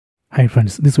Hi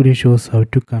friends, this video shows how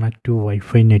to connect to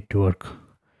Wi-Fi network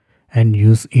and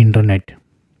use internet.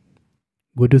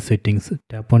 Go to settings,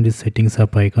 tap on the settings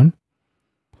app icon,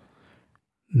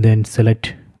 then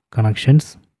select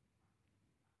connections,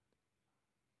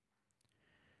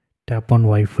 tap on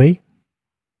Wi-Fi.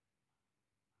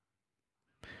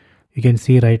 You can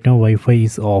see right now Wi-Fi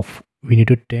is off. We need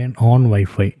to turn on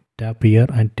Wi-Fi. Tap here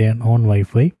and turn on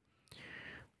Wi-Fi.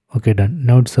 Okay, done.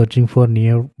 Now it's searching for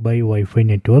nearby Wi-Fi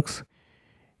networks.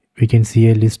 We can see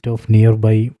a list of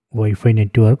nearby Wi-Fi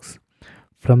networks.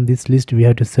 From this list we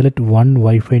have to select one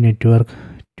Wi-Fi network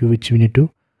to which we need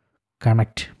to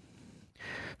connect.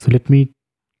 So let me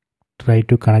try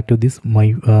to connect to this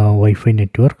my Wi-Fi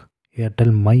network,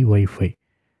 Airtel My Wi-Fi.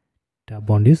 Tap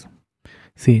on this.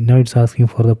 See, now it's asking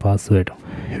for the password.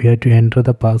 We have to enter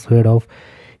the password of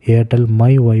Airtel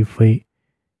My Wi-Fi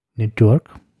network.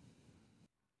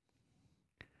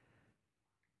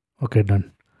 Okay,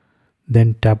 done.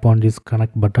 Then tap on this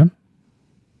connect button.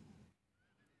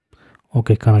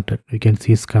 Okay, connected. You can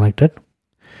see it's connected.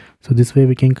 So this way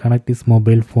we can connect this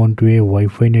mobile phone to a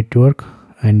Wi-Fi network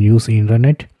and use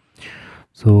internet.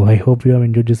 So I hope you have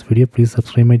enjoyed this video. Please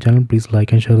subscribe my channel. Please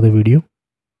like and share the video.